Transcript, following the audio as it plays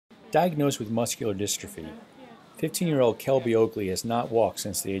Diagnosed with muscular dystrophy, 15-year-old Kelby Oakley has not walked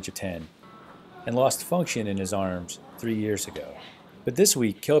since the age of 10 and lost function in his arms 3 years ago. But this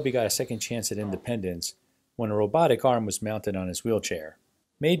week, Kelby got a second chance at independence when a robotic arm was mounted on his wheelchair.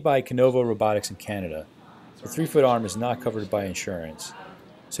 Made by Kinova Robotics in Canada, the 3-foot arm is not covered by insurance,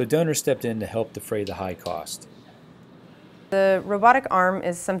 so donors stepped in to help defray the high cost. The robotic arm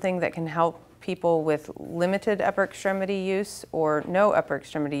is something that can help people with limited upper extremity use or no upper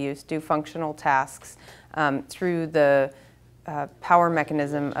extremity use do functional tasks through the power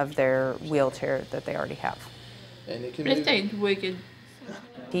mechanism of their wheelchair that they already have. And it can This thing's wicked.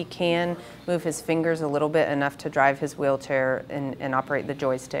 He can move his fingers a little bit enough to drive his wheelchair and operate the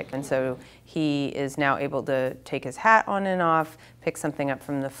joystick. And so he is now able to take his hat on and off, pick something up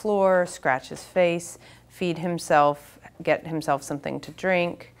from the floor, scratch his face, feed himself, get himself something to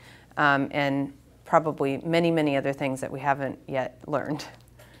drink, and probably many, many other things that we haven't yet learned.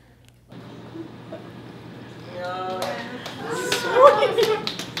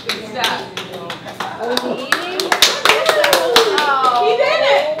 What's that? He did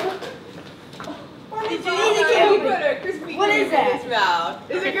it! Did you eat it? He put a crispy cream in his mouth.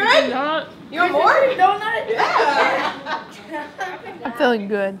 Is it good? You want more? Donut? Yeah! I'm feeling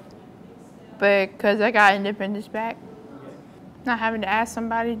good because I got independence back. Not having to ask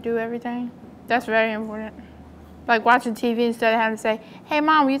somebody to do everything. That's very important. Like watching TV instead of having to say, hey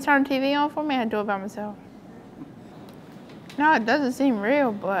mom, will you turn the TV on for me? I do it by myself. No, it doesn't seem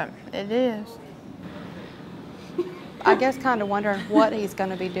real, but it is. I guess kind of wondering what he's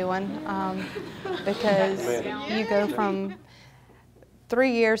going to be doing because you go from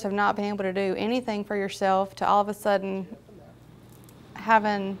 3 years of not being able to do anything for yourself to all of a sudden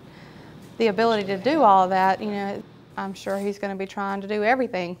having the ability to do all of that. You know, I'm sure he's going to be trying to do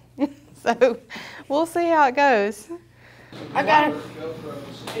everything. So we'll see how it goes. I got it.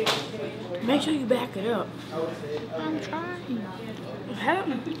 Make sure you back it up. I'm trying. Help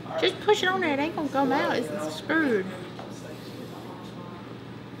me. Just push it on there. It ain't gonna come out. It's screwed.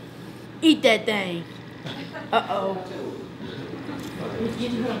 Eat that thing. Uh-oh. He's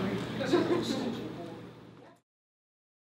getting hungry.